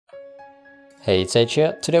Hey, it's Edge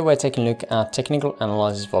here. Today we're taking a look at technical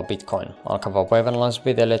analysis for Bitcoin. I'll cover wave analysis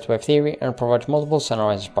with Elliott Wave theory and provide multiple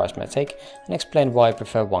scenarios price may take and explain why I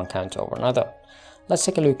prefer one counter over another. Let's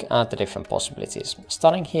take a look at the different possibilities.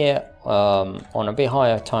 Starting here on a bit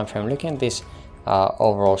higher time frame, looking at this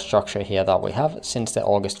overall structure here that we have since the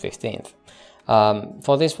August 15th.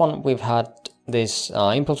 For this one, we've had this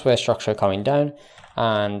impulse wave structure coming down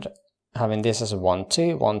and having this as a 1,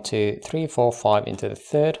 2, 1, 2, 3, 4, 5 into the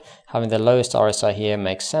third. Having the lowest RSI here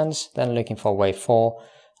makes sense. Then looking for wave 4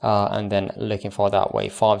 and then looking for that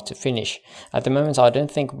wave 5 to finish. At the moment, I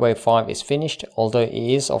don't think wave 5 is finished, although it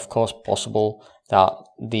is of course possible that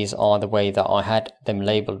these are the way that I had them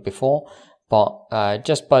labeled before. But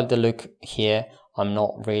just by the look here, I'm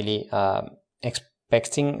not really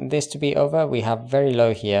expecting this to be over. We have very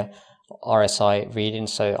low here RSI reading,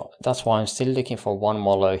 so that's why I'm still looking for one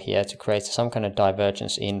more low here to create some kind of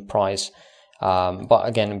divergence in price. But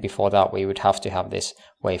again, before that we would have to have this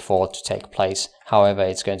wave 4 to take place. However,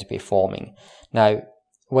 it's going to be forming. Now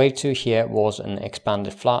wave 2 here was an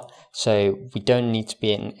expanded flat, so we don't need to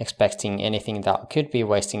be expecting anything that could be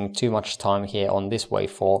wasting too much time here on this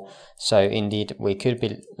wave 4. So indeed we could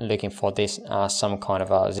be looking for this as some kind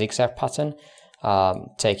of a zigzag pattern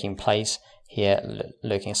taking place here,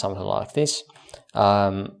 looking something like this.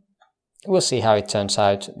 We'll see how it turns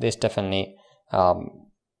out. This definitely can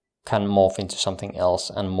morph into something else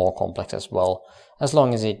and more complex as well. As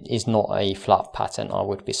long as it is not a flat pattern, I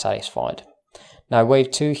would be satisfied. Now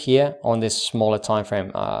wave 2 here on this smaller time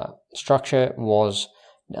frame structure was,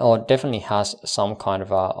 or definitely has some kind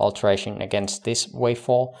of alteration against this wave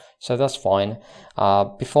 4, so that's fine.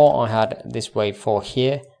 Before I had this wave 4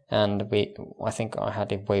 here, and I think I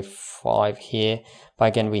had a wave 5 here, but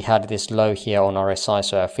again we had this low here on RSI,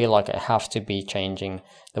 so I feel like I have to be changing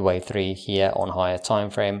the wave 3 here on higher time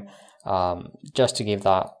frame, just to give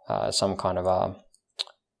that some kind of a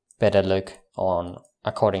better look on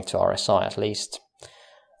according to RSI at least.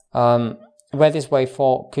 Where this wave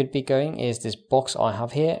 4 could be going is this box I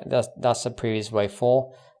have here. That's the previous wave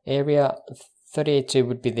 4 area. 38.2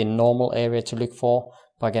 would be the normal area to look for.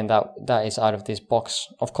 But again, that is out of this box.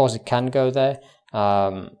 Of course, it can go there,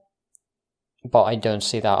 but I don't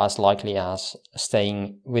see that as likely as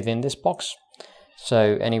staying within this box.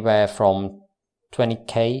 So anywhere from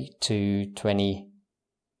 20k to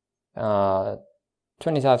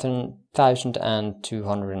 20,000 and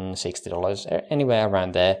 $260, anywhere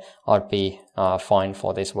around there, I'd be fine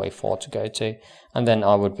for this wave 4 to go to, and then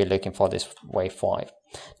I would be looking for this wave 5.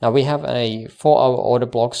 Now we have a 4-hour order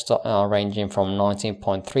block ranging from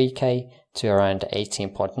 19.3k to around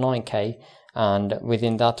 18.9k, and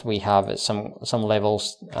within that we have some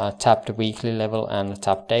levels, tapped weekly level and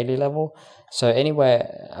tapped daily level. So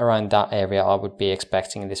anywhere around that area I would be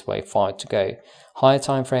expecting this wave 5 to go. Higher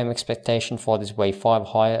time frame expectation for this wave 5,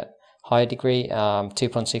 higher degree,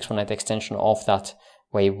 2.618 extension of that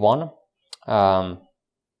wave 1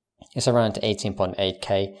 is around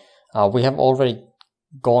 18.8k. We have already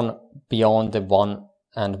gone beyond the 1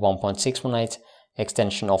 and 1.618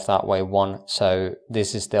 extension of that wave 1, so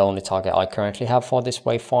this is the only target I currently have for this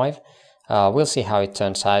wave 5. We'll see how it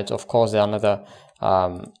turns out. Of course, the another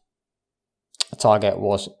target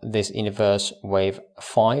was this inverse wave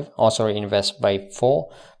inverse wave 4,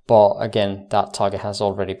 but again that target has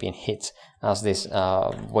already been hit, as this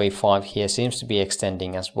wave 5 here seems to be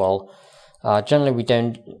extending as well. Generally we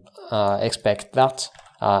don't expect that,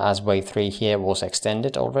 as wave 3 here was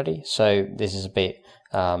extended already, so this is a bit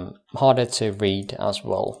harder to read as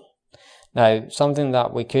well. Now something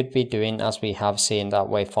that we could be doing, as we have seen that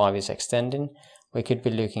wave 5 is extending, we could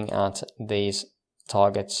be looking at these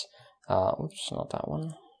targets, oops, not that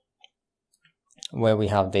one, where we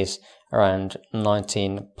have this around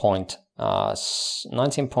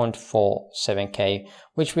 19.47k,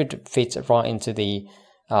 which would fit right into the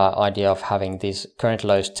idea of having these current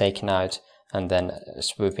lows taken out and then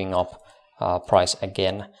swooping up price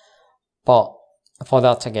again. But for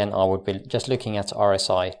that, again, I would be just looking at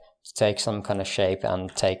RSI to take some kind of shape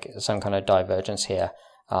and take some kind of divergence here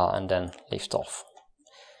and then lift off.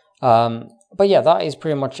 But yeah, that is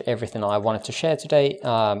pretty much everything I wanted to share today.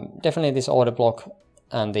 Definitely this order block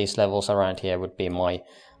and these levels around here would be my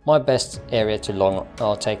best area to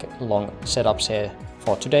take long setups here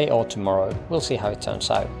for today or tomorrow. We'll see how it turns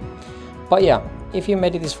out. But yeah, if you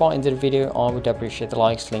made it this far into the video, I would appreciate the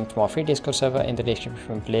likes. Link to my free Discord server in the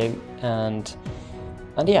description below, and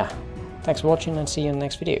yeah, thanks for watching and see you in the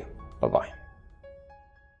next video. Bye bye.